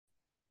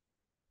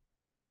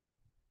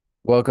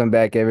Welcome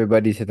back,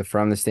 everybody, to the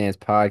From the Stands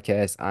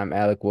podcast. I'm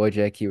Alec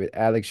Wojak here with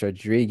Alex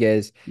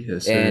Rodriguez,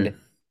 Yes, sir. and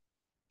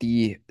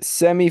the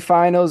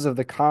semifinals of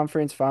the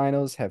conference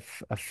finals have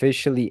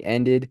officially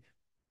ended.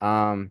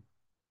 Um,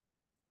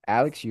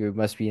 Alex, you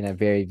must be in a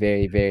very,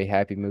 very, very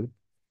happy mood.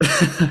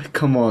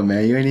 Come on,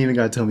 man. You ain't even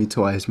gotta tell me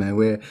twice, man.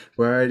 We're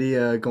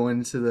already going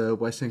into the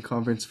Western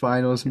Conference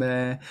Finals,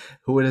 man.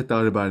 Who would have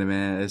thought about it,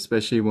 man?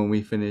 Especially when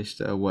we finished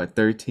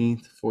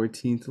 13th,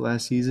 14th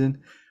last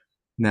season.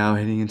 Now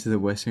heading into the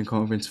Western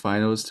Conference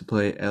Finals to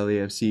play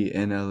LAFC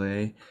in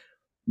LA.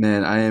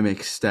 Man, I am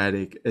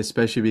ecstatic,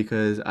 especially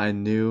because I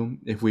knew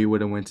if we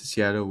would have went to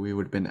Seattle, we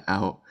would have been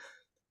out.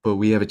 But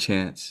we have a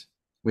chance.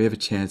 We have a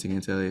chance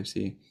against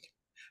LAFC.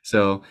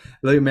 So,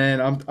 look,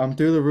 man, I'm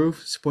through the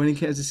roof. Supporting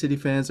Kansas City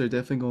fans are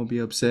definitely gonna be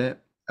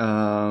upset.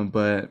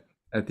 But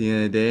at the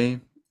end of the day,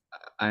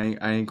 I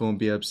ain't gonna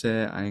be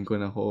upset. I ain't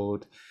gonna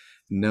hold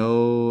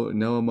no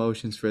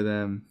emotions for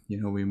them.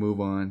 We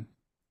move on.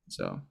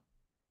 So,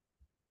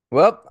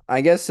 Well,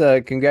 I guess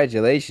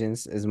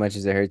congratulations, as much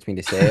as it hurts me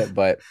to say it,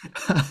 but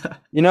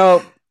you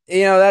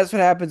know that's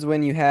what happens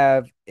when you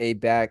have a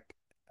back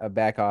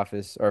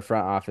office or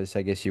front office,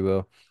 I guess you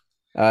will,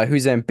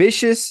 who's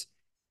ambitious.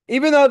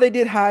 Even though they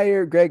did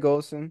hire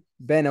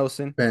Ben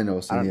Olsen. Ben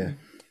I Olsen, yeah.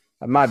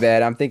 don't. My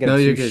bad. I'm thinking No, of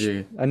you're good.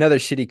 You're good. another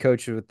shitty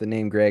coach with the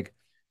name Greg.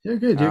 You're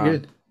good. You're Um,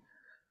 good.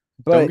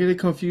 Don't but get it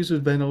confused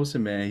with Ben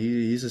Olsen, man.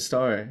 He's a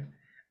star.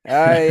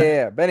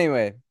 yeah. But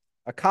anyway,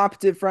 a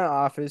competent front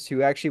office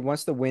who actually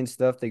wants to win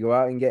stuff. They go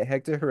out and get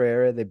Hector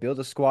Herrera. They build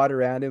a squad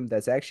around him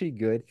that's actually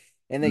good,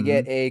 and they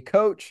get hmm a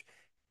coach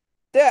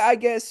that I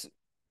guess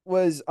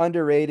was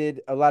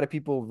underrated. A lot of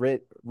people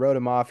wrote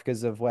him off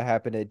because of what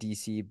happened at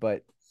DC.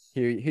 But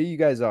here you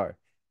guys are.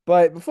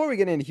 But before we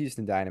get into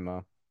Houston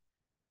Dynamo,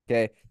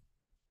 okay,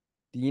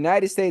 the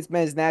United States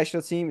men's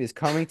national team is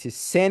coming to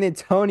San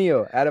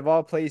Antonio, out of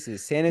all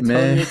places, San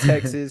Man. Antonio,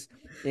 Texas,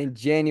 in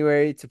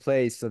January to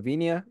play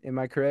Slovenia. Am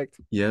I correct?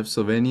 Yep,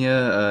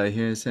 Slovenia,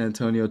 here in San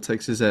Antonio,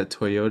 Texas at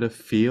Toyota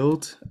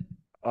Field.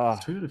 It's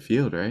Oh, Toyota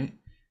Field, right?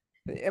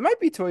 it might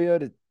be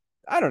Toyota.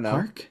 I don't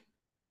know. Park?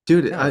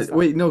 Dude, No, it's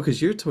not. wait, no,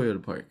 because you're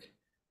Toyota Park.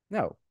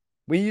 No,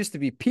 we used to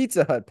be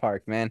Pizza Hut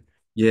Park, man.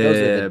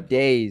 Those are the Yeah,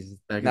 days.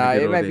 back in the Nah,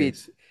 good it old might be.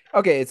 days.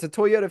 Okay, it's a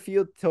Toyota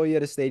Field,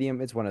 Toyota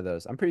Stadium. It's one of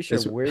those. I'm pretty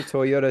sure It's we're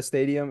Toyota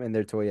Stadium and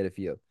they're Toyota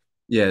Field.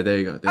 yeah, there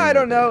you go, there you I go,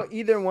 don't there you know go.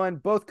 either one.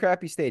 Both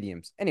crappy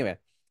stadiums. Anyway.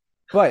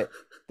 But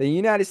the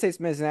United States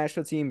men's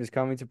national team is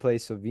coming to play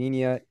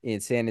Slovenia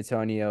in San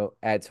Antonio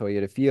at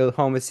Toyota Field,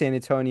 home of San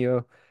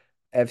Antonio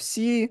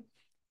FC.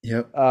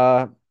 Yep.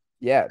 Uh,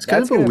 yeah, It's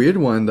kind of a weird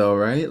one though,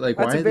 right? Like that's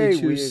why a did they very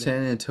choose weird.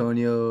 San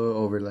Antonio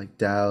over like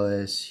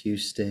Dallas,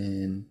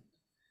 Houston,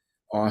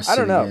 I Austin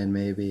don't know. again,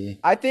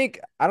 maybe? I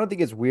don't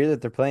think it's weird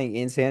that they're playing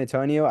in San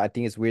Antonio. I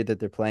think it's weird that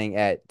they're playing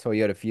at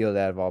Toyota Field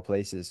out of all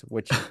places,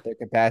 which their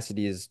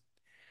capacity is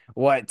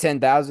what,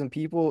 10,000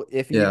 people,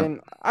 if Yeah.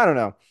 even. I don't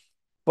know.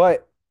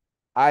 But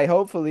I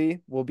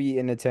hopefully will be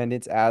in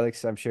attendance,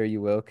 Alex. I'm sure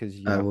you will because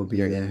I will be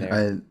you're in there.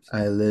 there.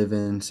 I live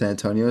in San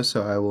Antonio,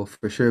 so I will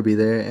for sure be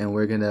there, and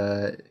we're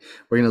gonna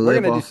We're live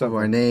gonna do off of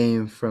our something.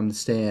 name from the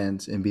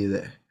stands and be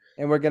there.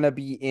 And we're gonna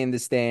be in the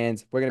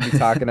stands. We're gonna be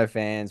talking to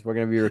fans. We're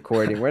gonna be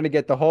recording. We're gonna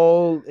get the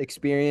whole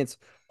experience.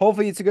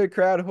 Hopefully, it's a good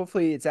crowd.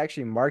 Hopefully, it's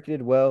actually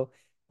marketed well,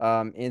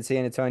 in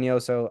San Antonio.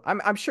 So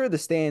I'm sure the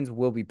stands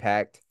will be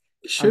packed.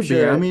 It I'm should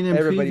be. I sure mean, in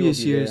everybody will previous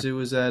be years, there. it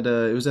was at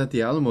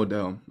the Alamo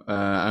Dome.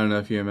 I don't know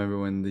if you remember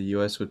when the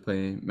U.S. would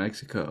play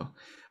Mexico,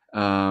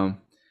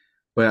 um,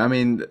 but I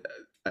mean,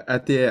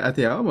 at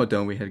the Alamo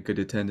Dome, we had good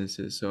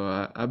attendances.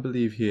 So I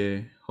believe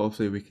here,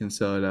 hopefully, we can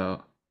sell it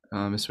out.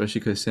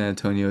 Especially because San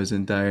Antonio is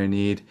in dire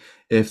need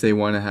if they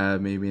want to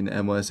have maybe an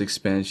MLS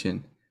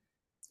expansion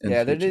in the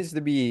Yeah, there future. needs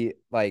to be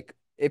like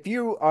if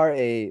you are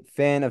a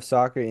fan of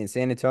soccer in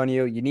San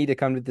Antonio, you need to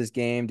come to this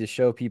game to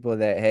show people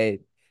that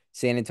hey,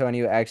 San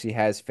Antonio actually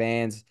has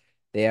fans.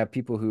 They have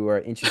people who are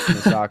interested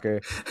in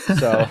soccer.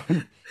 So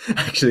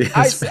Actually,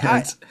 I has say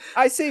I fans.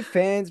 I say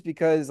fans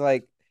because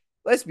like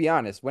let's be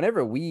honest,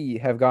 whenever we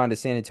have gone to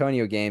San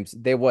Antonio games,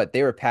 they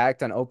were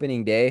packed on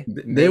opening day,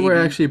 They were maybe.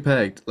 actually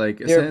packed.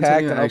 Like They were San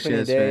packed Antonio on actually opening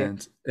has day,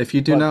 fans. If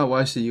you do but not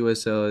watch the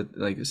USL,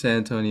 like San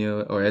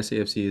Antonio or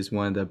SAFC is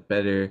one of the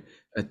better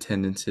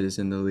attendances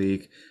in the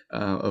league.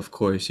 Of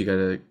course, you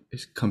gotta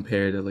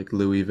compare to like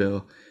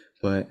Louisville,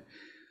 but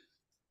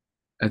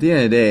at the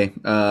end of the day,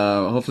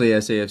 hopefully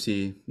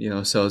SAFC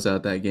sells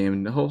out that game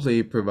and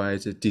hopefully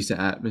provides a decent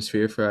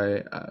atmosphere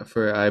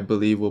I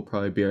believe will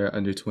probably be our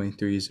under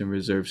 23s and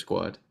reserve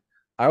squad.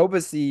 I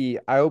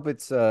hope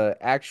it's a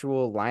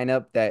actual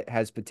lineup that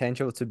has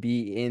potential to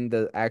be in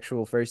the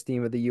actual first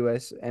team of the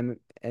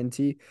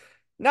USMNT,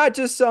 not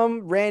just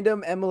some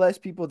random MLS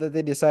people that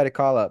they decide to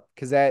call up.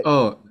 Because that,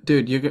 Oh,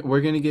 dude,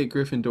 we're gonna get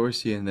Griffin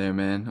Dorsey in there,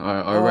 man.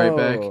 Our right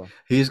back. oh,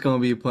 He's gonna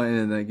be playing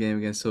in that game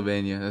against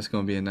Sylvania. That's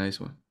gonna be a nice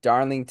one.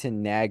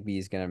 Darlington Nagbe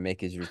is gonna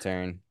make his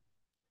return.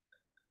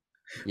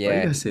 Why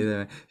you Yeah, gotta say that,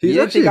 man? you He's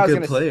didn't actually think a I was good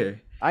gonna.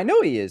 player. I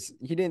know he is.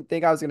 You didn't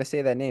think I was gonna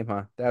say that name,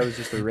 huh? That was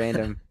just a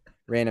random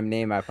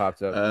name I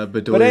popped up.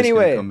 But Bedoya's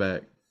gonna come anyway,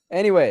 back.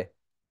 anyway.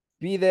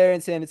 be there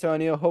in San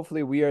Antonio.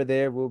 Hopefully, we are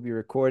there. We'll be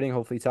recording,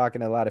 hopefully,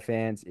 talking to a lot of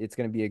fans. It's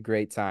going to be a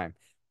great time.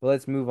 But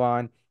let's move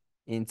on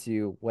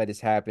into what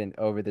has happened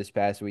over this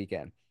past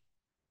weekend.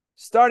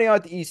 Starting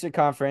out the Eastern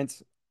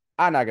Conference,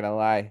 I'm not gonna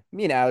lie.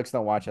 Me and Alex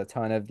don't watch a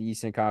ton of the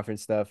Eastern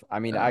Conference stuff. I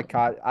mean, I Oh,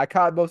 caught I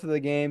caught both of the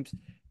games,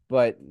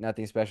 but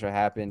nothing special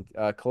happened.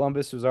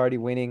 Columbus was already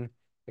winning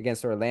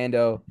against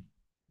Orlando.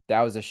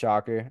 That was a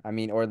shocker. I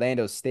mean,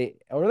 Orlando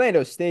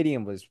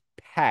Stadium was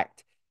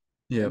packed,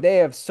 and yep, they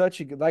have such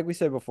a good, like we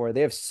said before,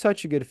 they have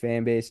such a good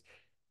fan base.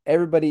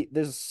 Everybody,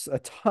 there's a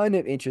ton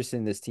of interest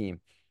in this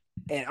team.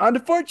 And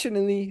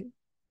unfortunately,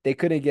 they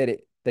couldn't get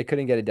it. They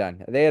couldn't get it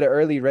done. They had an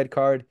early red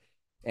card,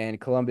 and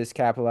Columbus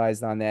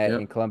capitalized on that. And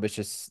yep. Columbus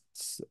just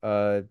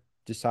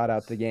sought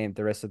out the game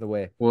the rest of the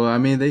way. Well, I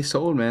mean, they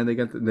sold, man. They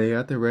got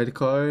the red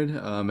card,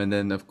 and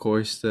then of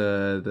course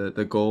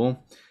the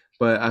goal.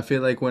 But I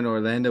feel like when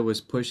Orlando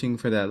was pushing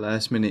for that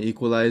last minute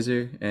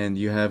equalizer, and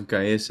you have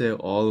Gaese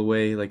all the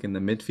way like in the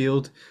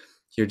midfield,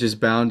 you're just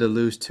bound to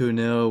lose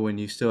 2-0 when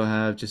you still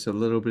have just a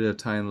little bit of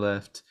time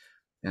left.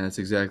 And that's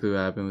exactly what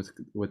happened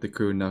with the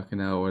Crew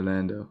knocking out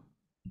Orlando.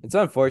 It's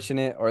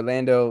unfortunate.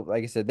 Orlando,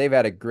 like I said, they've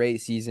had a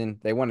great season.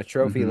 They won a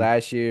trophy Hmm.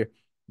 last year.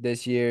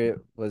 This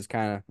year was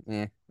kind of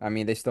eh. I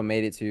mean, they still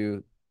made it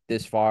to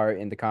this far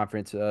in the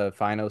conference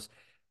finals.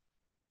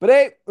 But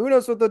hey, who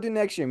knows what they'll do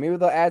next year? Maybe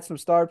they'll add some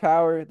star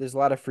power. There's a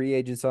lot of free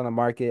agents on the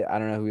market. I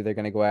don't know who they're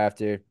going to go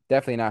after.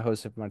 Definitely not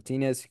Josef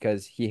Martinez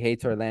because he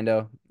hates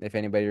Orlando. If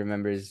anybody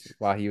remembers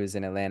while he was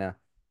in Atlanta,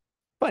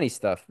 funny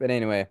stuff. But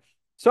anyway,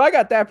 so I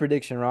got that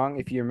prediction wrong.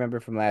 If you remember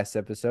from last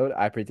episode,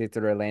 I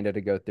predicted Orlando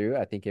to go through.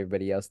 I think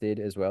everybody else did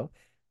as well.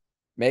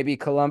 Maybe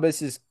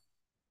Columbus is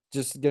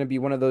just going to be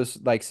one of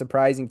those like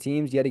surprising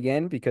teams yet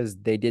again because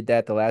they did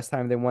that the last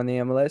time they won the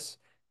MLS.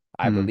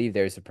 I Hmm. believe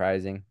they're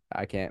surprising.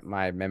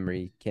 My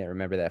memory can't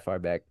remember that far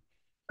back.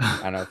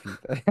 I don't know if you,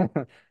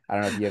 I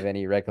don't know if you have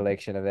any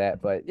recollection of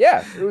that, but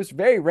yeah, it was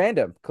very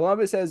random.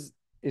 Columbus is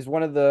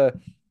one of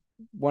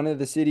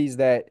the cities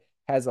that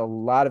has a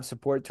lot of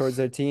support towards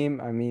their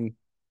team. I mean,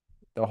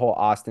 the whole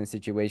Austin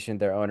situation,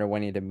 their owner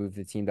wanting to move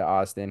the team to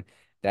Austin,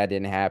 that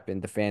didn't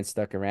happen. The fans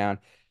stuck around.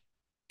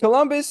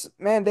 Columbus,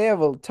 man, they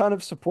have a ton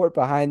of support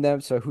behind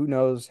them, so who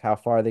knows how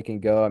far they can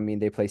go. I mean,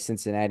 they play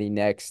Cincinnati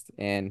next,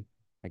 and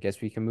I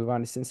guess we can move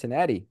on to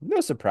Cincinnati.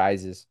 No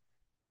surprises.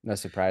 No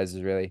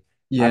surprises, really.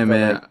 I Yeah,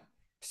 felt like man.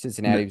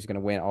 Cincinnati was going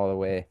to win all the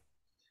way.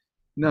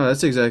 No,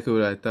 that's exactly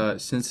what I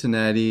thought.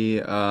 Cincinnati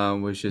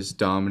was just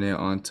dominant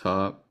on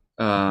top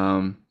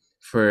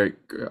for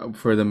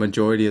for the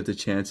majority of the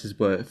chances,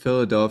 but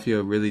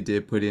Philadelphia really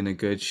did put in a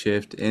good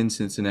shift in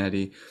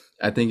Cincinnati.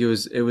 I think it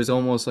was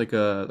almost like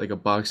a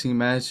boxing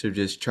match of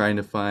just trying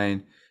to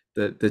find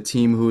the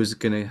team who's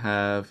gonna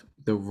have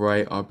the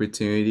right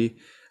opportunity.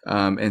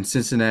 And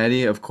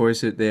Cincinnati, of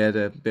course, they had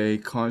a very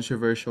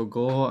controversial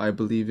goal. I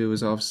believe it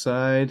was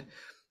offside.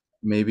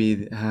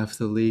 Maybe half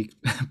the league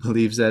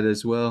believes that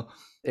as well.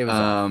 It was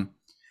off. Um,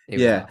 It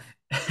was yeah. off.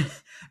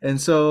 And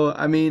so,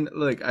 I mean,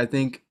 look, I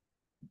think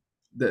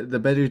the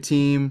better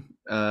team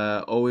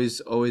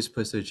always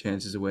puts their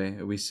chances away.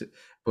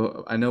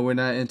 But I know we're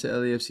not into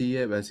LAFC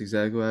yet, but that's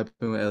exactly what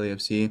happened with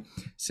LAFC.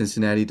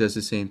 Cincinnati does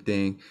the same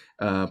thing,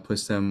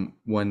 puts them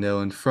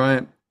 1-0 in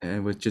front,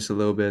 and with just a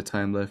little bit of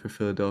time left for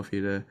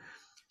Philadelphia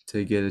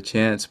to get a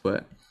chance.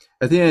 But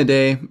at the end of the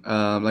day,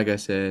 like I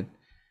said,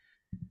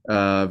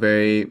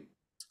 very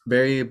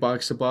very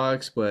box to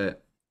box,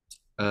 but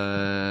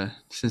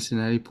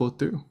Cincinnati pulled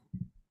through.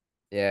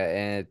 Yeah,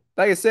 and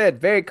like I said,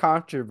 very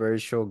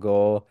controversial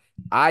goal.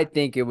 I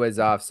think it was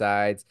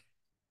offsides.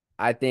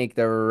 I think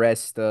the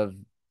rest of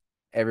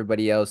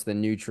everybody else, the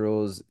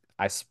neutrals,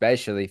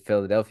 especially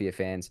Philadelphia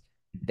fans,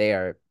 they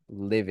are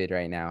livid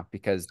right now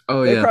because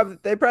Oh yeah.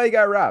 they probably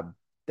got robbed.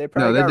 They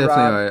No, probably they got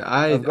definitely robbed are.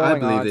 of I going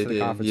believe on they to the did.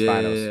 conference Yeah, yeah,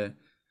 finals yeah.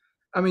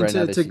 I for mean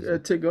another season.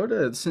 to go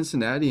to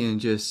Cincinnati and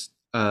just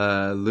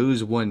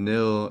lose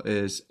 1-0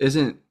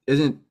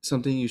 isn't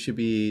something you should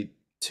be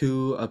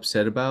too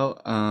upset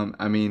about.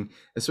 I mean,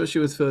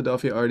 especially with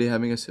Philadelphia already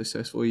having a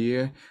successful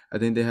year, I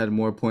think they had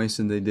more points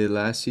than they did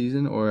last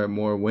season or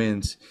more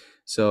wins.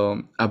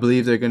 So I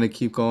believe they're going to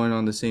keep going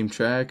on the same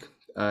track.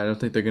 I don't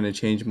think they're going to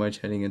change much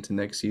heading into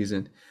next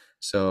season.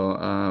 So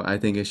I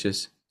think it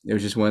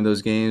was just one of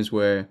those games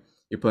where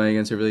you're playing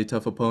against a really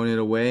tough opponent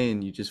away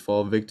and you just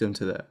fall victim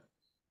to that.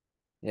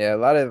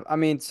 Yeah, I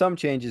mean, some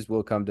changes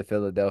will come to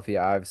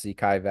Philadelphia. Obviously,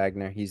 Kai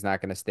Wagner, he's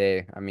not going to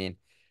stay. I mean,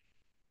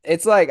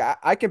 it's like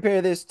I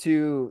compare this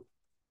to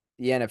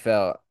the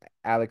NFL.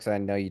 Alex, I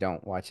know you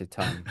don't watch a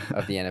ton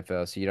of the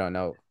NFL, so you don't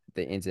know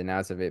the ins and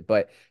outs of it.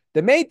 But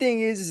the main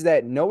thing is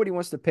that nobody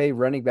wants to pay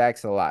running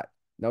backs a lot.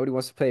 Nobody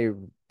wants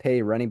to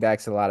pay running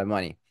backs a lot of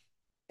money.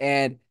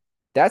 And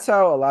that's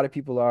how a lot of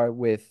people are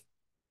with,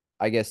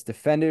 I guess,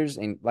 defenders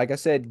and like I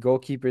said,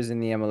 goalkeepers in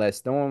the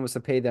MLS. No one wants to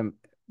pay them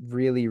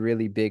really,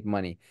 really big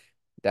money.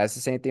 That's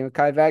the same thing with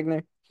Kai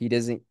Wagner.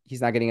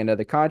 He's not getting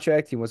another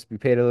contract. He wants to be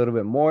paid a little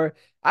bit more.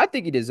 I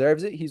think he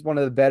deserves it. He's one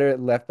of the better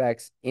left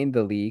backs in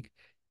the league.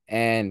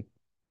 And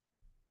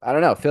I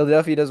don't know.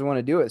 Philadelphia doesn't want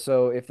to do it.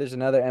 So if there's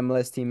another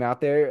MLS team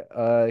out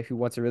there who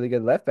wants a really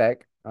good left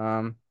back,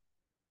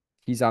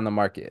 he's on the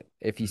market.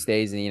 If he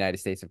stays in the United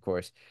States, of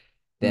course.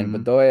 Then Hmm.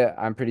 Bedoya,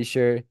 I'm pretty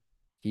sure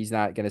he's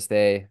not gonna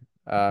stay.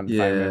 If I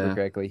remember Yeah.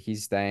 correctly,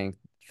 he's staying.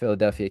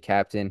 Philadelphia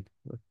captain,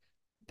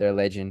 their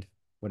legend,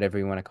 whatever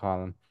you want to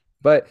call him.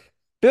 But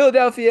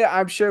Philadelphia,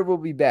 I'm sure will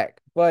be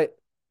back. But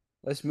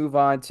let's move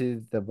on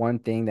to the one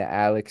thing that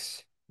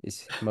Alex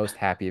is most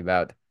happy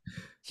about.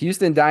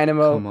 Houston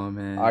Dynamo Come on,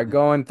 are man.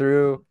 going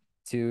through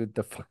to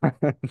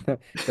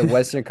the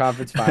Western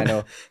Conference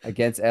Final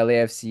against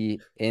LAFC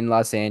in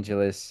Los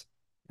Angeles.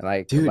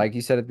 And Dude, like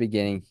you said at the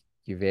beginning,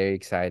 you're very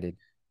excited.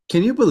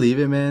 can you believe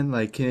it, man?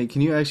 Like,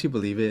 can you actually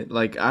believe it?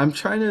 Like, I'm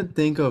trying to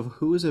think of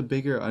who is a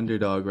bigger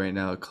underdog right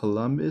now,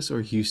 Columbus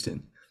or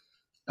Houston,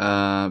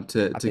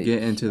 to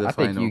get into the I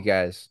think you final.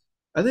 guys.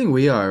 I think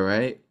we are,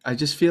 right? I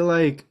just feel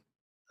like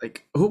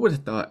who would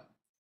have thought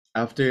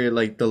after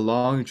like the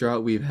long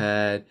drought we've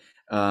had,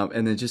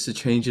 and then just to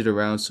change it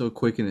around so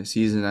quick in a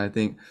season, I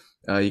think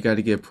you got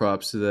to give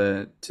props to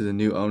the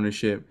new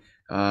ownership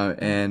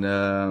and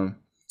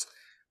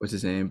what's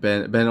his name,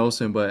 Ben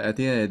Olsen. But at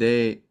the end of the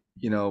day,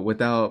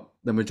 without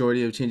the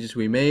majority of changes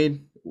we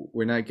made,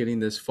 we're not getting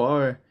this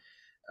far.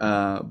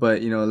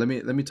 But let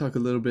me talk a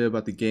little bit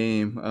about the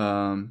game.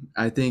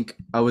 I think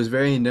I was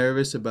very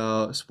nervous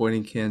about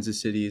Sporting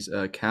Kansas City's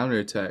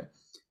counterattack,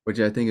 which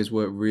I think is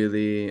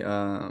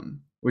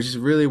which is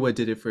really what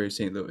did it for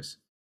St. Louis.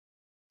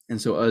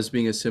 And so us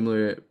being a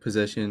similar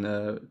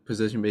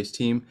possession based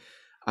team,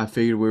 I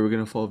figured we were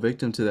gonna fall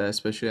victim to that,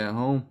 especially at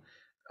home.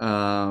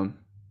 Um,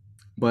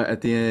 but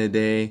at the end of the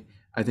day,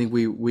 I think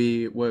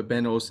we what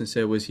Ben Olsen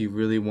said was he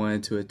really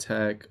wanted to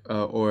attack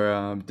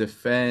or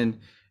defend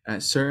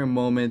at certain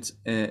moments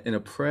in a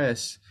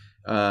press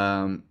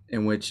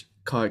in which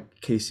caught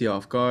KC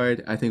off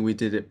guard. I think we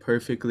did it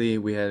perfectly.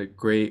 We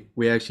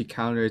actually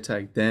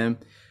counterattacked them,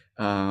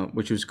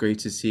 which was great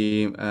to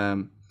see.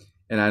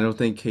 And I don't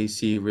think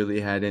KC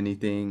really had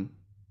anything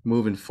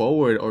moving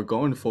forward or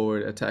going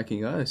forward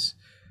attacking us.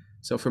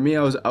 So for me,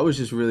 I was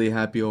just really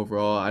happy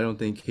overall. I don't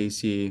think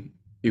KC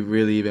it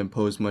really even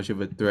posed much of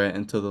a threat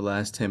until the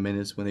last 10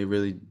 minutes when they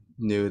really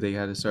knew they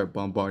had to start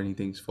bombarding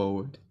things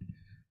forward.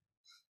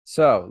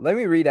 So let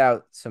me read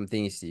out some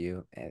things to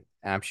you, and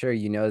I'm sure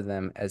you know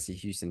them as a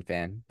Houston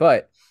fan.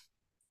 But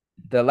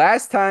the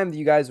last time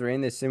you guys were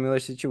in this similar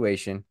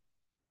situation,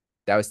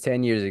 that was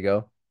 10 years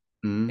ago,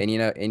 Mm-hmm.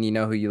 and you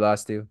know who you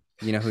lost to?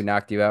 You know who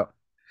knocked you out?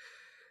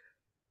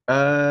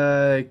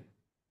 Uh,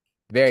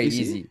 Very KC?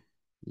 easy.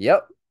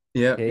 Yep.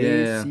 Yeah, yeah,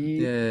 yeah, KC,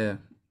 yeah.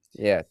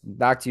 yeah,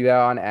 knocked you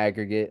out on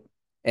aggregate.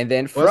 And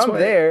then Well, that's from why.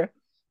 there,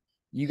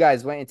 you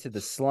guys went into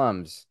the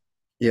slums.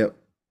 Yep.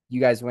 You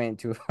guys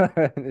went into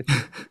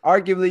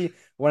arguably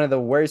one of the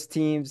worst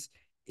teams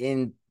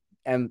in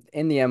in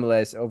the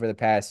MLS over the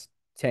past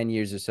 10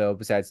 years or so,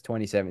 besides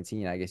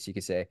 2017, I guess you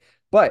could say.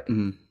 But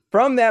Mm-hmm.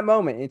 from that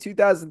moment in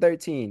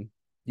 2013,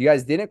 you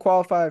guys didn't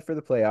qualify for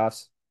the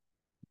playoffs.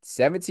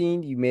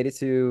 17, you made it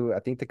to, I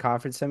think, the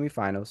conference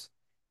semifinals.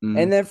 And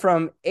Mm-hmm. then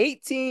from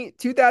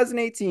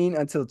 2018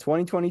 until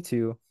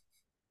 2022,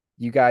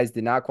 you guys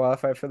did not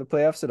qualify for the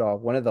playoffs at all.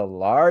 One of the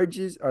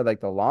largest or like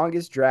the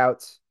longest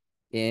droughts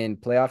in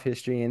playoff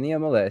history in the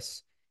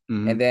MLS.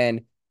 And Mm-hmm.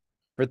 then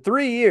for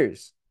 3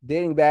 years,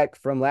 dating back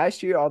from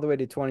last year all the way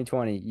to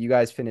 2020, you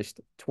guys finished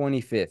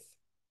 25th.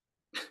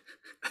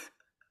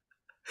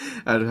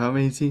 Out of how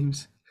many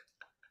teams?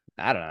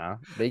 I don't know.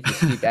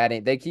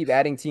 They keep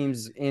adding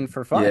teams in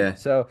for fun. Yeah.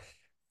 So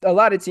a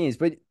lot of teams,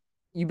 but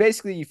you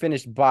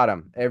finished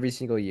bottom every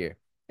single year.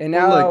 And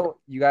Well, look. now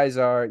you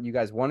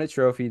guys won a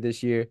trophy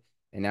this year,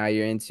 and now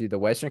you're into the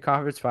Western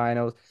Conference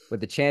Finals with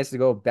the chance to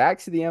go back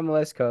to the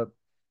MLS Cup.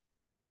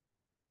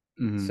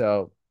 Mhm.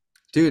 So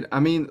Dude, I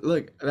mean,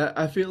 look,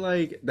 I feel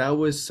like that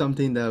was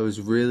something that I was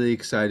really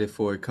excited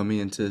for coming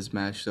into this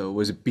match, though,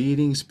 was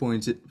beating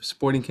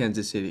Sporting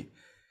Kansas City.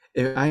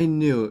 If I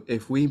knew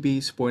if we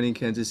beat Sporting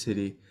Kansas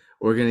City,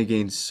 we're gonna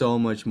gain so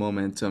much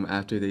momentum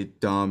after they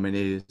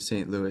dominated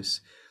St.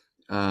 Louis.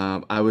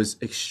 I was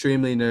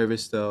extremely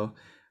nervous though,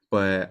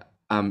 but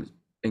I'm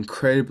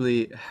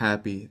incredibly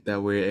happy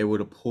that we're able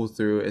to pull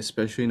through,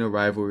 especially in a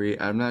rivalry.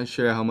 I'm not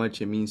sure how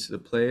much it means to the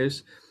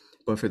players,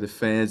 but for the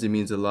fans, it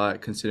means a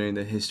lot considering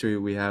the history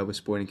we have with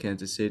Sporting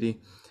Kansas City.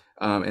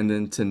 And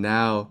then to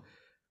now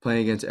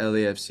playing against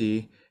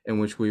LAFC, in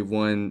which we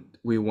won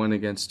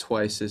against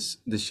twice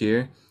this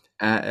year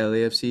at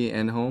LAFC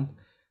and home.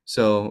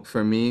 So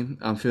for me,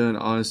 I'm feeling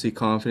honestly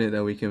confident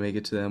that we can make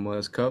it to the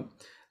MLS Cup.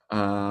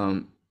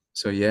 Um,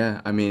 so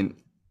yeah, I mean,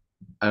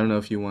 I don't know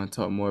if you want to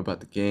talk more about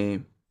the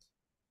game.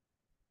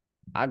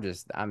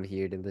 I'm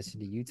here to listen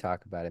to you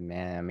talk about it,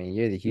 man. I mean,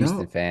 you're the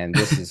Houston No. fan.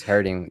 This is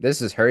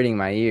hurting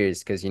my ears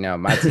because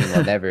my team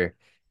will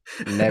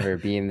never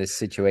be in this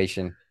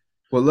situation.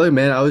 Well, look,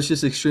 man, I was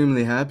just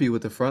extremely happy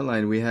with the front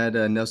line. We had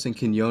Nelson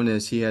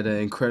Quinones. He had an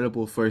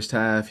incredible first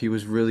half. He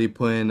was really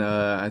putting,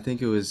 I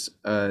think it was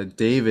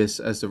Davis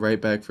as the right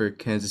back for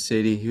Kansas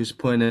City. He was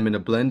putting him in a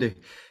blender.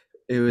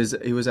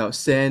 it was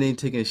outstanding,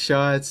 taking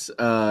shots.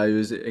 It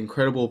was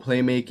incredible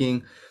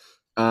playmaking.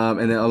 And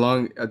then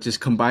along just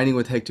combining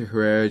with Hector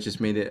Herrera just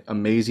made it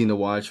amazing to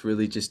watch,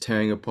 really just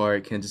tearing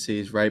apart Kansas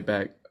City's right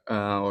back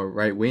or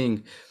right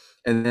wing.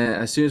 And then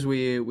as soon as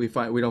we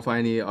don't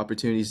find any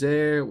opportunities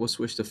there, we'll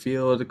switch the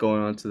field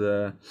going on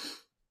to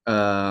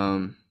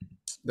um,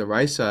 the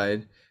right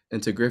side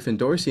into Griffin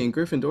Dorsey, and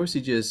Griffin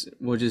Dorsey just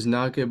will just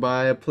knock it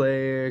by a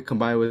player,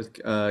 combine with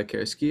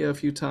Karaskia a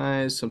few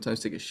times, sometimes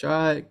take a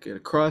shot, get a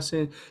cross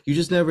in. You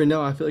just never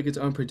know. I feel like it's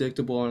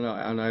unpredictable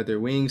on either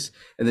wings,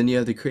 and then you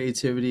have the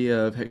creativity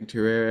of Hector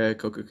Herrera,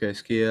 Coco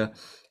Karaskia,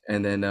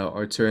 and then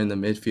Artur in the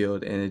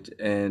midfield,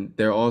 and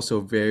they're also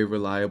very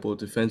reliable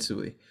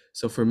defensively.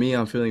 So for me,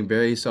 I'm feeling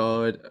very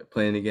solid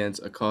playing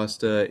against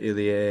Acosta,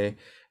 Ilie,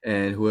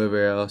 and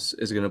whoever else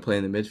is going to play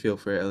in the midfield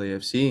for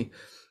LAFC.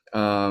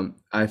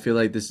 I feel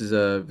like this is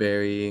a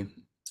very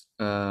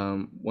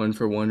one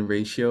for one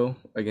ratio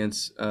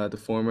against the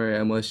former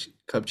MLS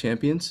Cup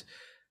champions.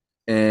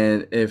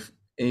 And if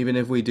even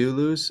if we do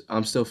lose,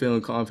 I'm still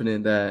feeling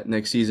confident that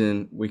next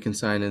season we can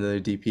sign another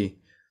DP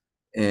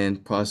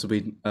and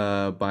possibly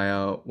buy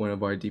out one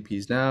of our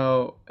DPs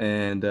now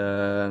and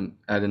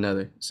add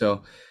another.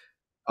 So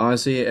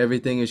honestly,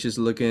 everything is just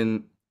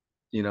looking,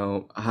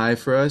 high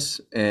for us.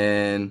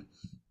 And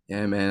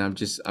yeah, man, I'm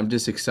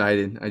just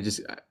excited.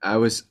 I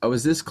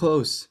was this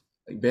close,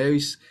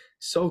 like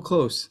so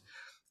close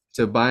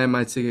to buying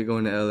my ticket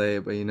going to LA,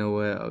 but you know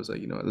what? I was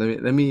like,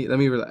 let me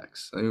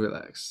relax. Let me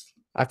relax.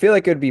 I feel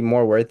like it would be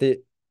more worth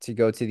it to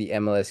go to the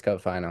MLS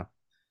Cup final.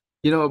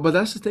 But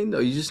that's the thing though.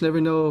 You just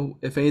never know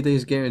if anything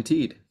is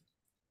guaranteed.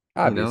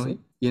 You know, Obviously.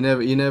 you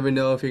never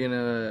know if you're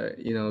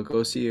gonna,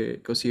 go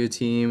see your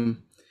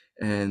team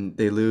and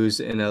they lose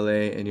in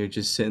LA and you're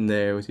just sitting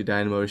there with your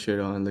Dynamo shirt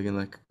on looking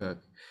like a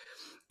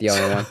The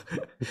only one.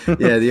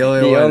 yeah, the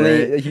only The one,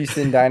 right? only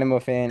Houston Dynamo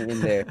fan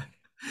in there.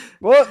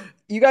 Well,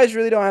 you guys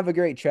really don't have a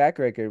great track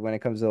record when it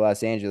comes to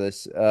Los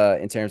Angeles,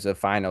 in terms of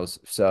finals.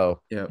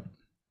 So Yep.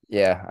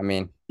 yeah, I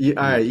mean, All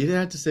right, you didn't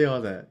have to say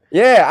all that.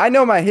 yeah, I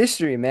know my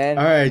history, All man.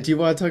 right, do you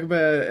want to talk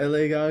about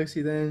LA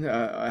Galaxy then?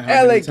 How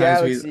many LA times we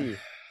Galaxy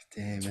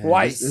Damn, man, this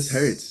twice,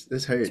 hurts.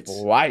 This hurts.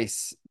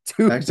 twice,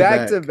 two Back to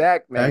back to back.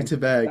 back, Back man, to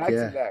back, back to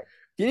yeah. back.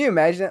 Can you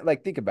imagine it?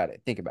 Like, think about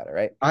it. Think about it,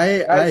 right?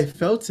 I Guys,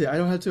 felt it. I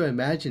don't have to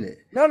imagine it.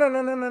 no, no,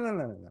 no, no, no, no,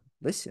 no, no.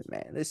 Listen,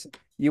 man, listen.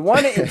 You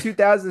won it in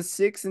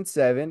 2006 and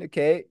 7.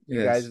 Okay,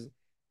 you guys. Yes.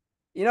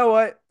 You know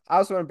what? I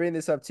also want to bring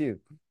this up too.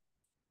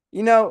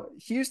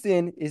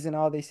 Houston isn't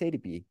all they say to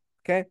be.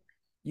 Okay.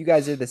 You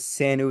guys are the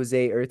San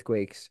Jose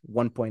Earthquakes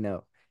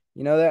 1.0.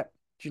 You know that?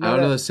 Did you I know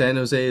don't know that? if San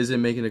Jose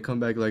isn't making a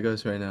comeback like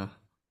us right now.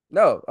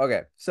 No.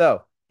 Okay.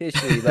 So,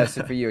 history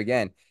lesson for you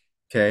again.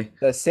 Okay.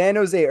 The San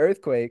Jose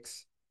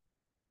Earthquakes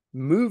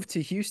moved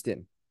to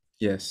Houston.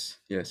 Yes.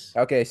 Yes.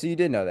 Okay. So, you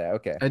did know that.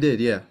 Okay. I did,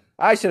 yeah.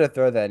 I should have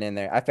thrown that in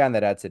there. I found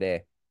that out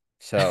today.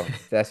 So,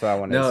 that's why I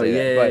wanted to No, say yeah,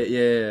 that. yeah, But,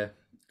 yeah, yeah.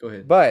 Go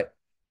ahead. but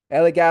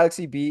LA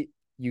Galaxy beat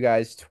you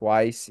guys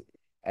twice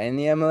in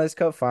the MLS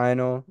Cup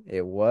final.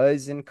 It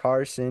was in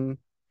Carson, Yep.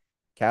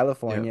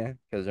 California,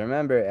 because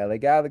remember, LA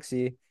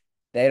Galaxy,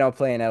 they don't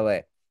play in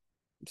LA.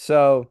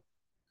 So,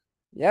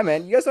 yeah,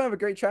 man, you guys don't have a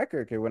great track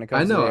record when it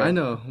I comes to know, I their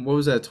know. What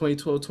was that?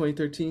 2012,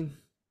 2013?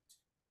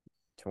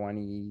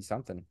 20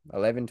 something,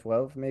 11,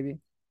 12, maybe.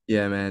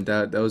 Yeah, man.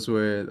 Those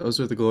were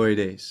the glory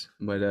days.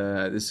 But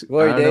this I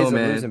Glory don't know, days of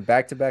man. losing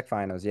back-to-back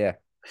finals. Yeah,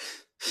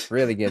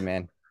 really good,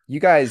 man. You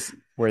guys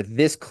were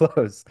this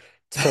close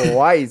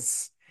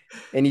twice,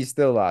 and you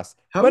still lost.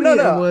 How But no,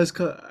 many no, MLS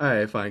All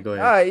right, fine, go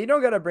ahead. you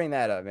don't gotta bring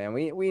that up, man.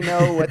 We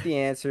know what the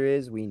answer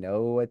is. We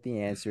know what the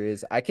answer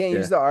is. I can't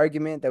use Yeah. the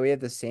argument that we have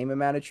the same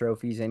amount of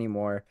trophies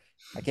anymore.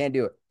 I can't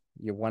do it.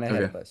 You're one ahead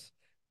Okay. of us.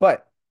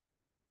 But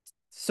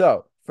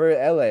so for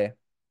LA,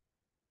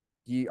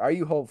 are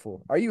you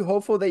hopeful? Are you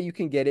hopeful that you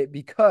can get it?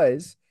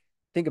 Because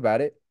think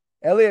about it.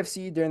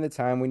 LAFC during the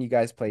time when you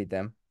guys played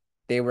them,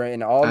 they were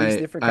in all these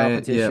different Yeah,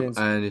 competitions,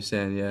 I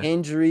understand. Yeah.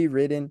 injury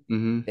ridden.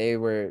 Mm-hmm. They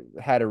were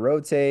had to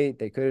rotate,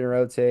 they couldn't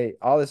rotate,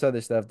 all this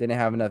other stuff, didn't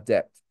have enough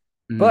depth.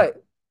 Mm-hmm.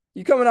 But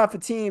you coming off a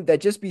team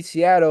that just beat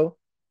Seattle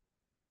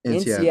In in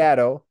Seattle.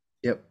 Seattle,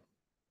 Yep.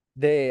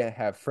 they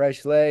have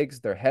fresh legs,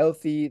 they're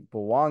healthy.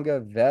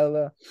 Bawanga,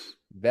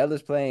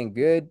 Vela's playing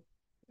good.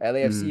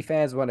 LAFC Mm-hmm.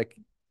 fans want to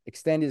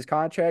extend his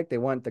contract. They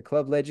want the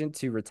club legend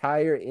to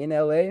retire in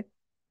LA.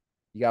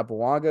 You got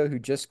Bawanga who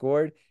just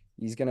scored.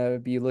 He's gonna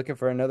be looking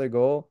for another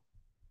goal.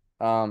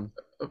 Um,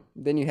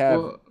 then you have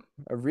Well,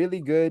 a really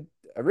good,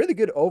 a really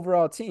good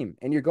overall team,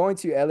 and you're going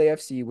to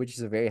LAFC, which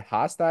is a very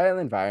hostile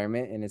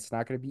environment, and it's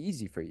not going to be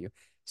easy for you.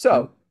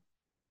 So,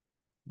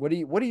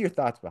 nope. what are your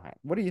thoughts behind?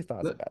 What are your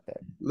thoughts Look, about that?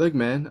 look,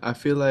 man. I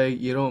feel like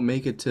you don't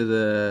make it to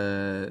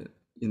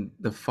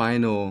the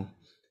final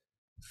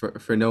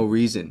for no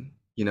reason.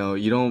 You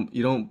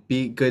don't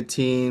beat good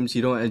teams,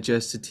 you don't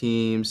adjust to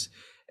teams,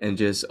 and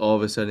just all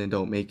of a sudden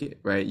don't make it,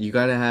 right? You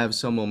got to have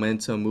some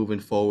momentum moving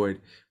forward.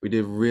 We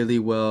did really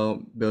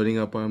well building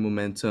up our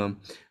momentum.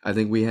 I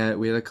think we had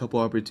a couple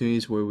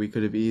opportunities where we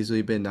could have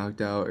easily been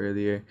knocked out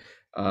earlier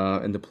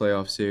in the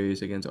playoff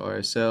series against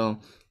RSL.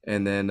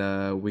 and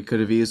then we could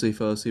have easily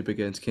fell asleep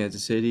against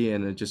Kansas City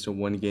and just a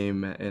one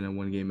game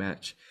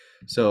match.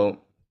 So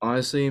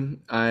honestly,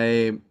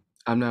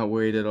 I'm not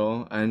worried at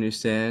all. I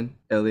understand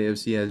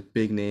LAFC has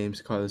big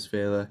names: Carlos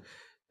Vela,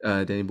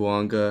 Danny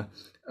Buanga,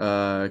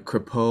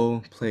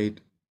 Crepeau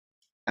played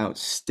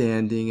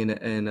outstanding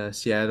in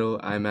Seattle.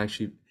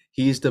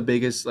 He's the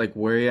biggest like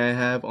worry I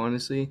have,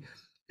 honestly,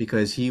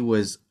 because he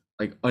was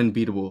like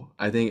unbeatable.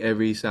 I think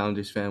every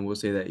Sounders fan will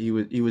say that he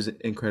was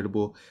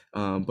incredible.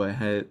 But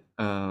had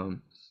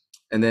and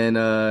then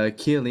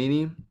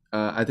Chiellini,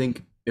 I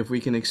think if we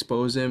can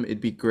expose him,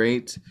 it'd be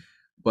great.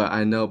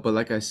 But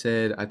like I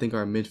said, I think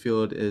our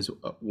midfield is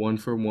one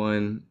for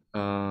one.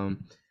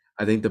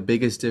 I think the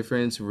biggest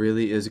difference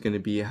really is going to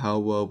be how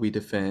well we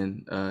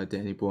defend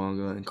Danny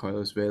Buanga and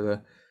Carlos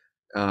Vela,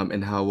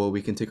 and how well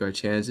we can take our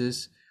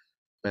chances.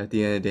 But at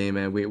the end of the day,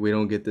 man, we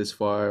don't get this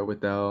far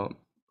without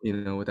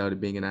without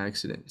it being an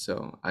accident.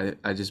 So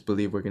I just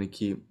believe we're gonna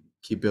keep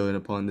building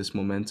upon this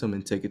momentum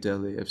and take it to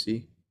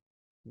LAFC.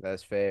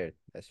 That's fair.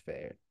 That's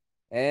fair.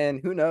 And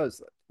who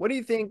knows? What do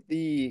you think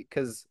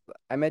because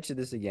I mentioned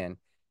this again,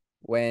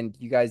 when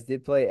you guys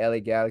did play LA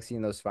Galaxy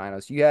in those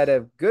finals, you had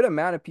a good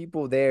amount of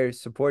people there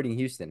supporting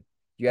Houston.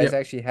 You guys Yep.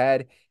 actually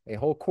had a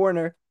whole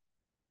corner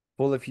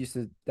full of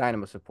Houston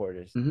Dynamo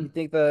supporters. hmm You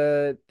think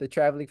the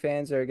traveling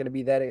fans are going to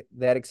be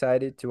that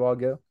excited to all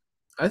go?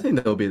 I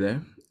think they'll be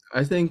there.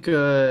 I think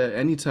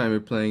anytime we're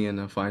playing in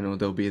a final,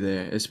 they'll be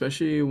there.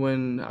 Especially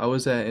when I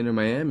was at Inter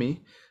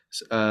Miami.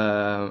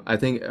 I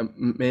think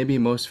maybe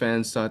most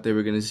fans thought they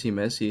were going to see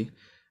Messi,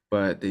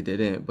 but they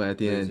didn't. But at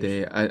the end of the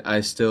Losers. day,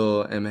 I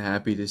still am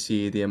happy to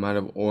see the amount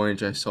of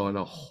orange I saw in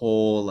a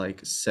whole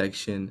like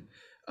section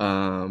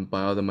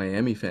by all the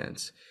Miami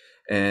fans.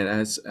 And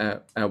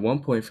at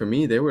one point for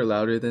me, they were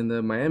louder than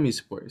the Miami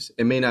supporters.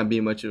 It may not be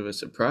much of a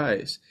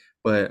surprise,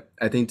 but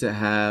I think to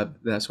have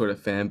that sort of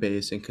fan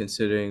base and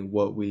considering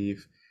what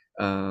we've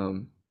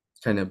um,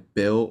 kind of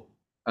built,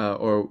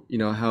 or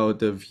how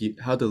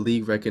the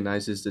league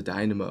recognizes the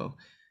Dynamo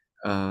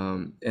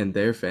and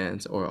their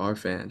fans or our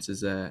fans,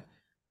 is that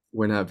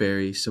we're not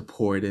very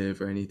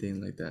supportive or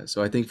anything like that.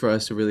 So I think for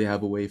us to really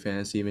have away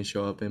fans to even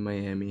show up in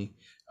Miami,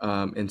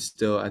 and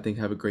still I think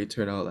have a great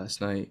turnout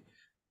last night,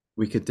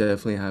 we could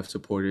definitely have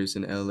supporters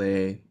in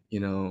LA,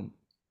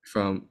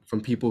 from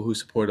people who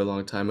supported a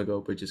long time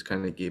ago but just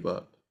kind of gave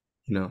up,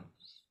 you know.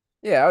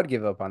 Yeah, I would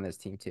give up on this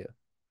team too.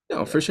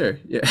 No, for Yeah. sure.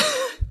 Yeah.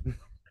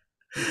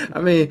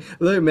 I mean,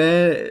 look,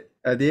 man,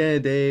 at the end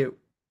of the day,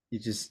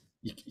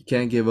 you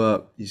can't give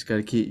up. You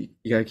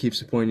gotta keep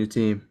supporting your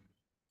team.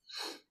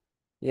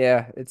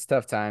 Yeah, it's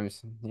tough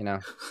times,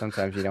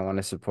 Sometimes you don't want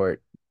to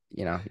support,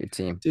 your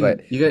team. But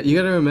Dude, you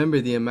gotta remember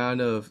the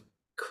amount of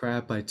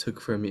crap I took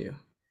from you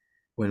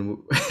when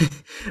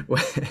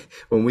when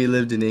when we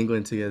lived in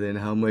England together, and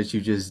how much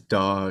you just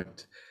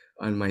dogged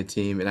on my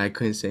team and I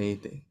couldn't say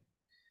anything.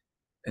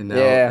 And now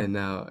yeah. and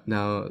now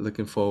now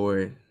looking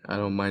forward, I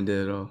don't mind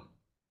it at all.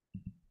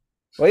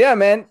 Well, yeah,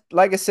 man.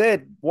 Like I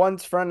said,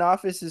 one's front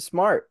office is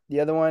smart, the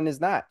other one is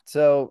not.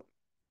 So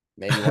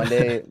maybe one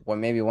day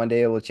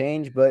it will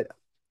change, but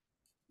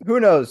who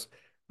knows?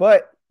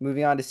 But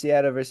moving on to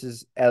Seattle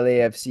versus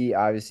LAFC.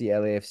 Obviously,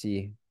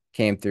 LAFC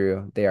came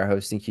through. They are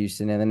hosting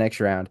Houston in the next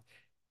round.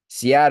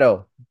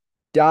 Seattle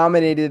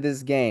dominated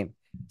this game.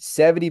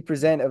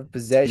 70% of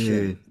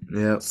possession, Dude,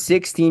 yep,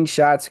 16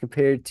 shots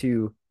compared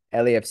to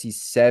LAFC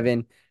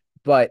 7,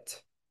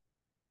 but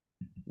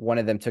one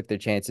of them took their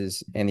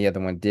chances and the other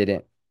one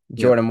didn't. yep.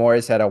 Jordan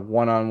Morris had a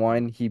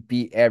one-on-one. He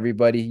beat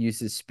everybody. He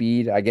used his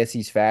speed. I guess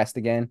he's fast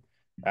again.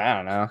 I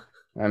don't know.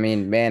 I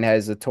mean, man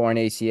has a torn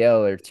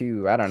ACL or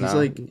two. I don't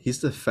know.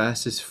 He's the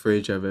fastest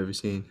fridge I've ever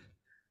seen.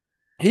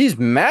 He's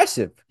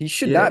massive. He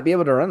should Yeah, not be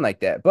able to run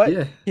like that. But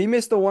yeah. he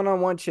missed a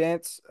one-on-one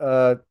chance.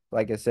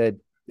 Like I said,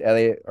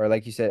 Elliot, or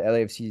like you said,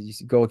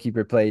 LAFC's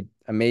goalkeeper played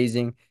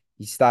amazing.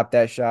 He stopped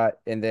that shot,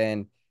 and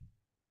then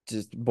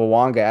just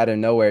Bawanga out of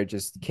nowhere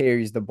just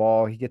carries the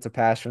ball. He gets a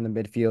pass from the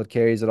midfield,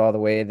 carries it all the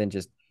way, and then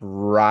just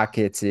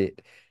rockets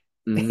it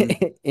hmm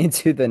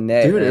into the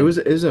net. Dude, it And was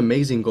it was an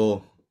amazing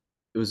goal.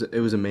 It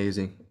was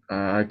amazing.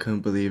 I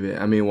couldn't believe it.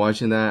 I mean,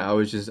 watching that,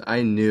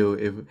 I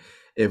knew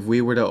if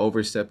we were to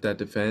overstep that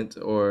defense,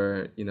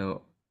 or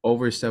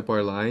overstep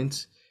our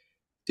lines,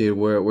 dude,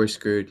 we're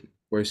screwed.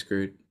 We're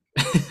screwed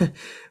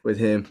with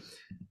him.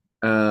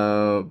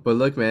 But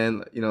look,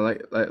 man,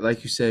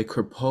 like you said,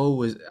 Crepeau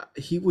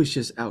was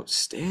just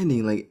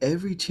outstanding. Like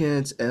every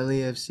chance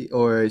LAFC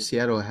or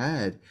Seattle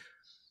had,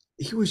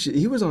 he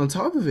was on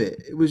top of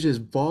it. It was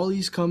just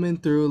volleys coming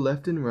through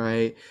left and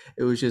right.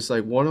 It was just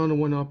like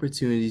one-on-one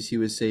opportunities he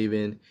was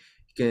saving.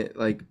 Get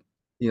like,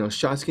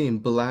 shots getting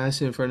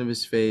blasted in front of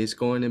his face,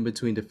 going in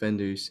between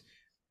defenders,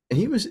 and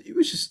he was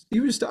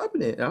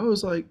stopping it. I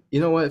was like, you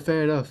know what,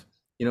 fair enough.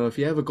 If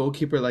you have a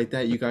goalkeeper like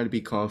that, you got to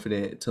be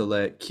confident to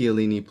let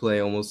Chiellini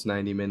play almost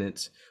 90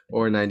 minutes,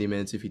 or 90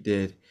 minutes if he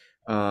did.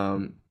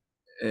 Um,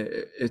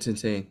 it's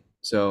insane.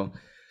 So,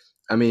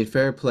 I mean,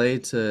 fair play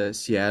to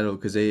Seattle,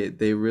 because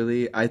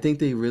I think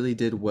they really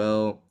did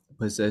well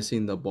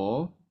possessing the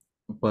ball,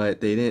 but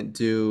they didn't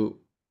do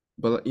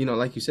But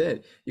like you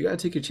said, you gotta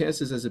take your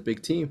chances as a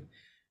big team.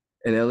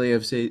 And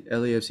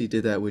LAFC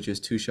did that with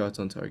just two shots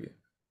on target.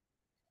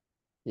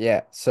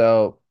 Yeah.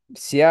 So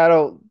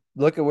Seattle,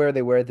 look at where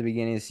they were at the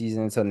beginning of the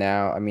season until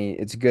now. I mean,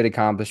 it's a good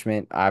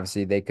accomplishment.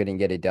 Obviously, they couldn't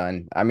get it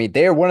done. I mean,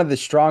 they are one of the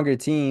stronger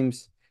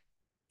teams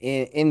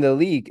in the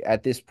league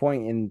at this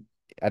point in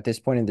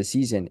the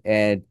season,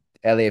 and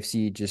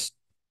LAFC just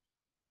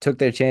took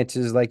their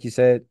chances, like you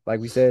said, like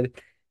we said,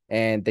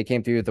 and they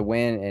came through with a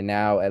win. And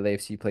now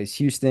LAFC plays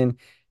Houston,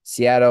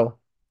 Seattle.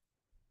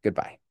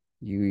 Goodbye.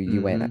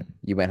 Mm-hmm.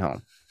 You went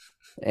home.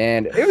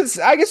 And it was,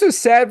 I guess it was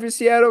sad for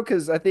Seattle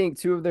because I think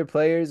two of their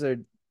players are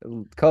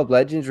club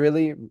legends,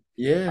 really, are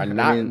Yeah, I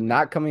not mean,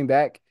 coming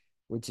back,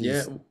 which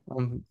yeah, is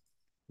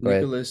go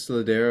ahead. Nicholas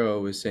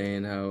Ladero was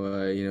saying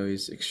how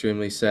he's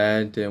extremely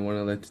sad, didn't want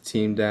to let the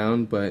team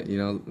down, but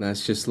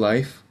that's just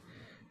life.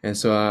 And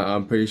so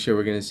I'm pretty sure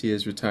we're gonna see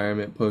his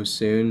retirement post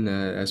soon.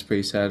 That's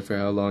pretty sad for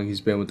how long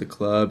he's been with the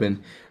club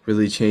and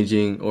really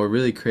changing or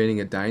really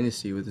creating a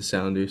dynasty with the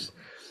Sounders,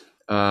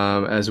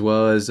 as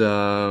well as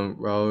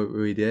Raul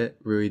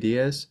Rui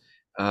Diaz.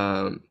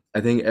 I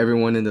think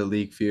everyone in the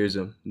league fears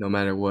him, no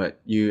matter what.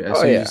 As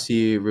Oh soon as you yeah,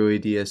 see Rui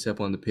Diaz step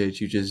on the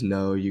pitch, you just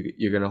know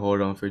you're gonna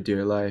hold on for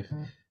dear life.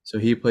 So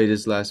he played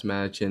his last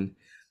match, and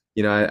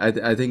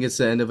I think it's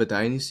the end of a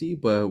dynasty,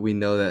 but we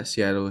know that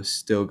Seattle is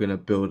still gonna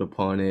build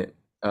upon it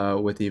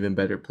with even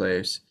better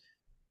players.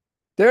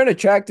 they're an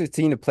attractive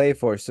team to play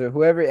for. So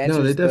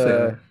No, they definitely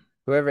are.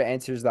 whoever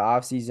enters the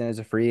offseason as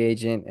a free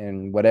agent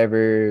and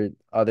whatever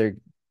other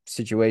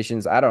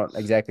situations, I don't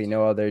exactly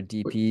know all their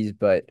DPs,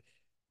 but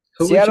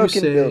Who would you Seattle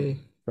can build say?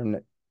 from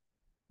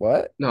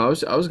what? No, I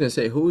was gonna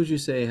say, who would you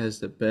say has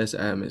the best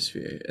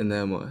atmosphere in the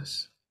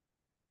MLS?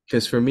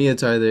 Because for me,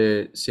 it's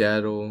either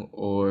Seattle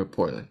or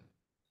Portland.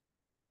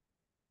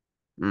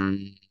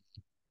 Mm,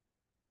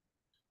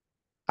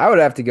 I would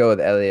have to go with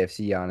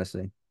LAFC,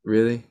 honestly.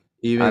 Really?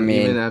 I Even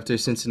mean, after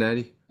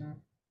Cincinnati?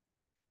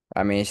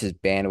 it's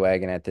just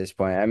bandwagon at this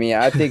point. I mean,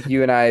 I think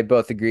you and I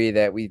both agree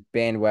that we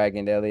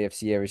bandwagoned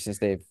LAFC ever since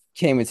they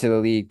came into the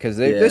league because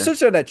they're Yeah.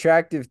 such an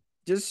attractive,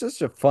 just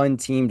such a fun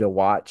team to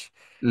watch.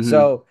 Mm-hmm.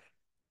 So,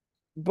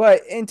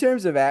 but in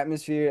terms of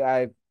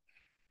atmosphere,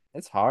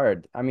 it's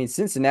hard. I mean,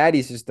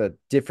 Cincinnati's just a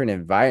different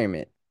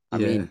environment. I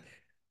Yeah. mean,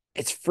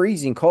 it's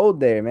freezing cold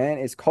there, man.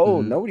 It's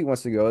cold. Mm-hmm. Nobody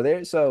wants to go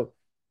there. So,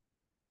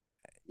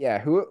 yeah,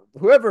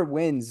 whoever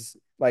wins,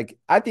 like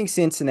I think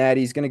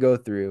Cincinnati's gonna go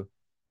through.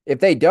 If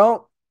they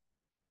don't,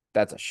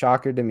 that's a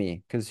shocker to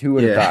me because who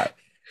would have Yeah. thought?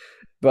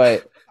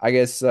 But I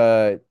guess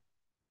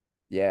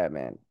yeah,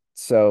 man.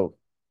 So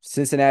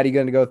Cincinnati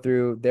going to go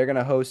through. They're going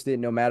to host it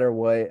no matter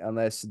what,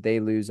 unless they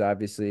lose,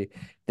 obviously.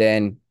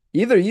 Then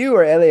either you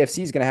or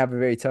LAFC is going to have a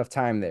very tough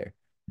time there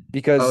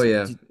Oh because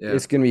yeah. Yeah.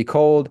 it's going to be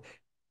cold.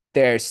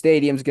 Their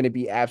stadium's going to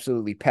be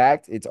absolutely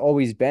packed. It's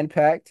always been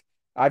packed.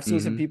 I've seen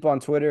some Mm-hmm. people on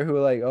Twitter who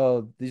are like,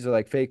 "Oh, these are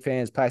like fake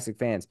fans, plastic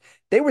fans."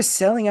 They were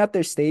selling out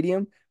their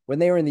stadium when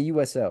they were in the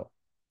USL.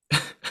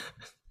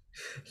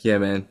 Yeah,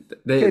 man.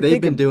 They Okay, they've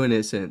think been of doing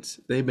it since.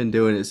 They've been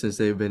doing it since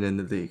they've been in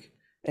the league.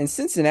 and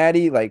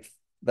Cincinnati, like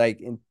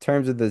in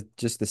terms of the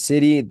just the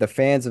city, the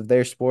fans of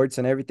their sports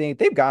and everything,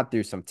 they've gone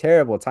through some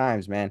terrible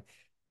times, man.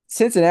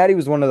 Cincinnati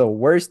was one of the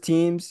worst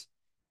teams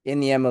in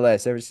the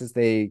MLS ever since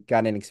they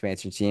got an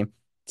expansion team.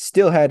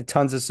 Still had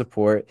tons of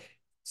support.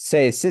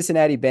 Say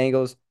Cincinnati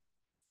Bengals,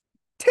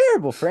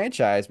 terrible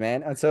franchise,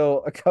 man,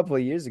 until a couple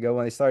of years ago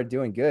when they started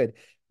doing good.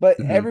 But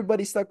Mm-hmm.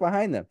 everybody stuck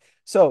behind them.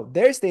 So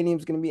their stadium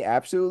is going to be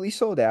absolutely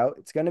sold out.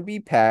 It's going to be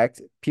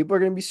packed. People are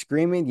going to be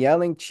screaming,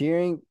 yelling,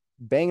 cheering,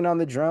 banging on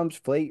the drums,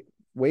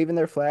 waving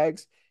their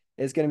flags.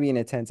 It's going to be an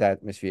intense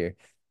atmosphere.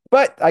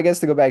 But I guess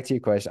to go back to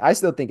your question, I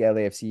still think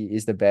LAFC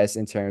is the best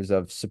in terms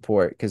of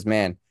support because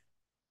man,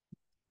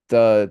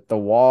 the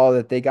wall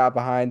that they got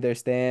behind their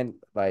stand,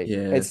 like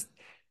Yeah.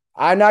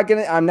 I'm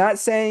not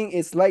saying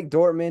it's like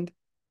Dortmund,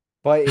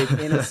 but it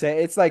in a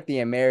sense, it's like the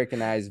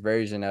Americanized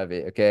version of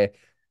it. Okay,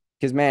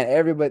 because man,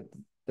 everybody,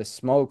 the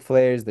smoke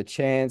flares, the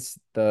chants,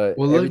 the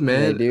Well, look,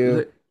 everything they man.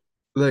 do,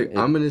 Look. it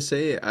I'm gonna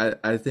say it.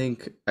 I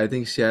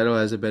think Seattle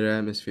has a better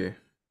atmosphere.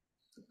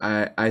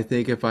 I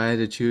think if I had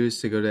to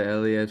choose to go to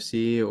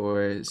LAFC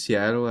or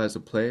Seattle as a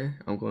player,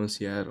 I'm going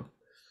Seattle.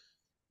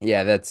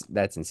 yeah,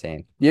 that's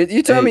insane.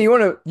 You tell me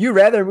Hey, you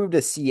rather move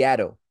to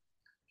Seattle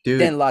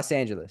than dude, Los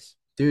Angeles.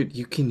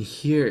 you can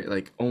hear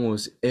like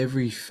almost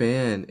every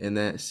fan in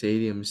that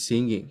stadium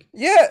singing.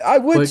 Yeah, I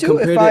would But too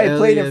if compared to I had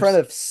played in front LAFC,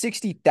 of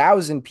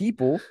 60,000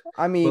 people.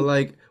 I but mean,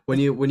 like when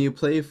you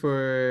play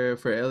for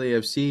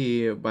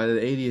LAFC, by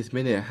the 80th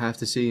minute, half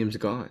the stadium's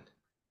gone.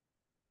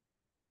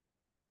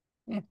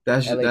 yeah,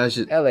 LA That's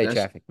just LA that's.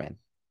 traffic, man.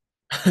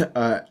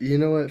 You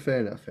know what? Fair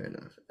enough. Fair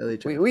enough. LA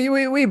traffic.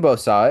 We both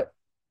saw it.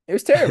 It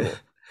was terrible.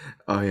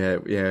 Oh yeah,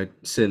 yeah.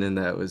 Sitting in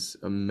that was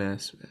a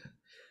mess, man.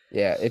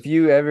 Yeah, if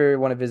you ever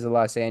want to visit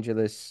Los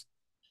Angeles,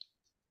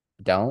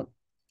 don't,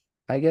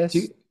 I Do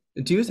guess,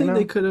 you, do you you think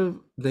they know? could have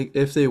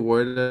if they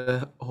were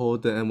to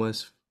hold the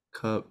MLS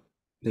Cup,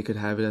 they could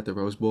have it at the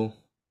Rose Bowl?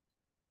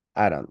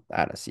 I don't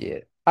see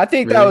it. I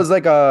think that Really? was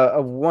like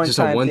a Just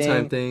a one-time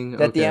one-time thing thing?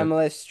 that the Okay.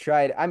 MLS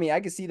tried. I mean, I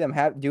could see them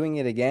doing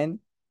it again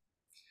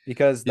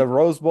because the It,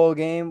 Rose Bowl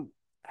game,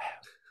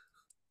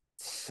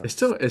 so it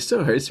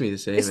still hurts me to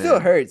say, it still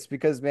man. hurts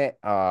because man,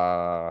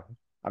 I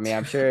mean,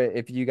 I'm sure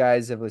if you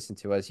guys have listened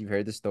to us, you've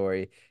heard the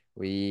story.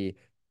 We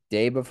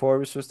day before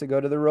we're supposed to go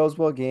to the Rose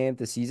Bowl game,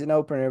 the season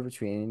opener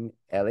between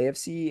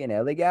LAFC and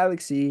LA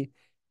Galaxy,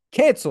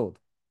 canceled.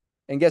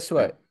 And guess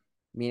Yep. what?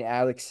 Me and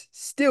Alex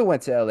still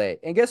went to LA.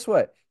 And guess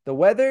what? The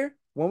weather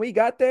when we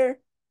got there,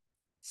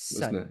 It was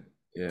sunny, not.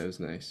 Yeah, it was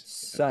nice.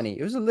 Yes. sunny.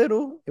 It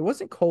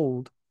wasn't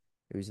cold.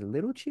 It was a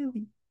little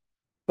chilly,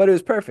 but it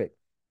was perfect.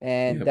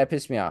 And Yep. that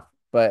pissed me off.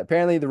 But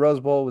apparently the Rose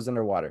Bowl was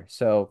underwater.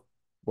 So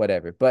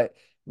whatever. But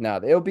no,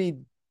 it'll be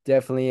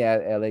definitely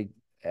at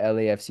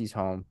LAFC's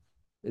home.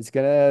 It's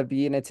gonna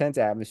be an intense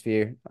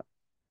atmosphere.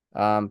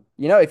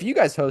 If you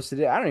guys hosted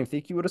it, I don't even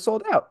think you would have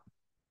sold out.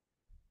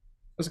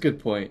 That's a good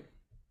point. I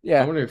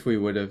Yeah. wonder if we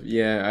would have.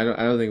 Yeah,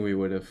 I don't think we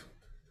would have.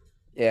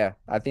 Yeah,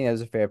 I think that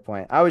was a fair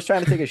point. I was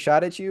trying to take a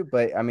shot at you,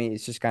 but I mean,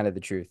 it's just kind of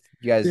the truth.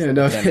 Yeah,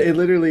 no, it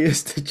literally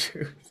is the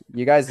truth.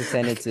 You guys'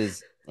 attendance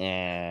is, you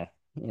know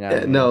what I Yeah,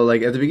 mean? no,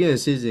 like at the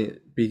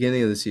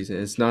beginning of the season,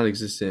 it's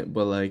non-existent.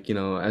 But like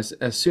as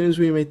soon as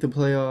we make the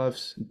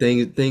playoffs,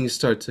 things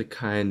start to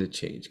kind of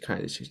change.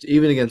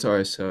 Even against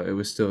RSL, it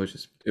was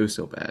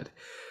still bad. Did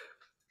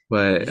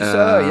But you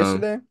sell out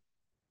yesterday?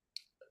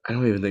 I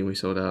don't even think we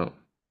sold out.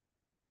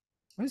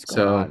 What is going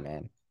So on,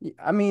 man?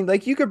 I mean,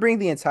 like you could bring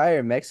the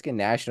entire Mexican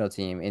national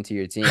team into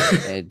your team,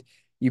 and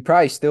you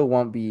probably still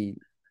won't be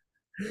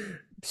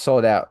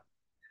sold out.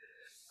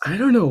 I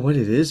don't know what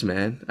it is,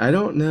 man. I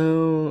don't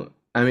know.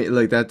 I mean,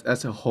 like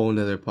that's a whole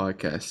nother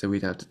podcast that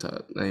we'd have to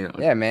talk,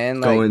 Yeah,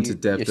 man. go Like into your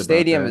depth about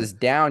stadium that. is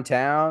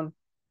downtown.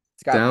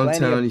 It's got Downtown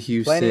plenty of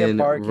Houston,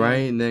 parking.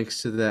 right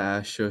next to the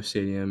Astro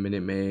Stadium,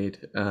 Minute Maid.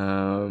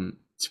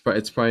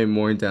 It's probably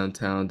more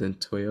downtown than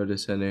Toyota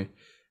Center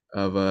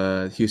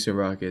of Houston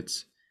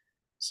Rockets.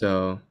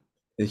 So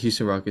the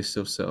Houston Rockets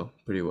still sell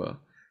pretty well.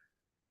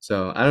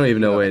 So I don't even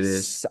Even know though what they it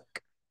is.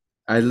 suck.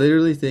 I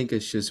literally think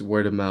it's just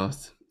word of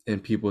mouth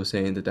and people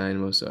saying the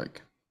Dynamo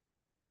suck,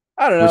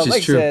 I don't know. which is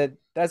Like I true. said,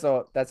 that's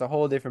a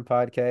whole different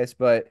podcast,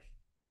 but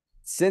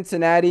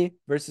Cincinnati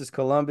versus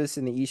Columbus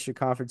in the Eastern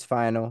Conference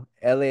Final,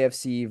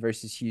 LAFC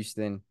versus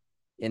Houston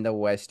in the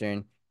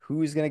Western.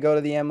 Who's going to go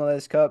to the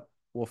MLS Cup?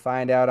 We'll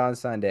find out on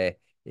Sunday.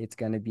 It's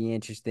going to be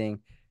interesting.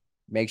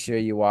 Make sure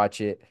you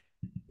watch it.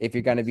 If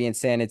you're going to be in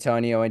San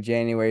Antonio in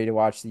January to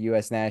watch the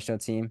U.S. national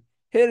team,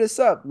 hit us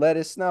up. Let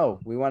us know.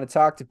 We want to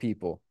talk to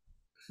people.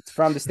 It's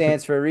from the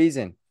stands for a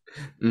reason.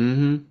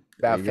 Mm-hmm.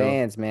 There About you go.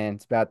 fans, man.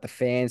 It's about the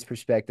fans'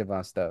 perspective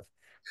on stuff.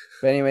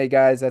 But anyway,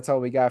 guys, that's all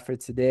we got for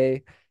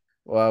today.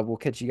 Well, we'll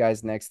catch you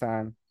guys next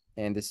time.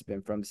 And this has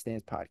been From the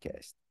Stands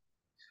Podcast.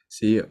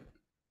 See ya.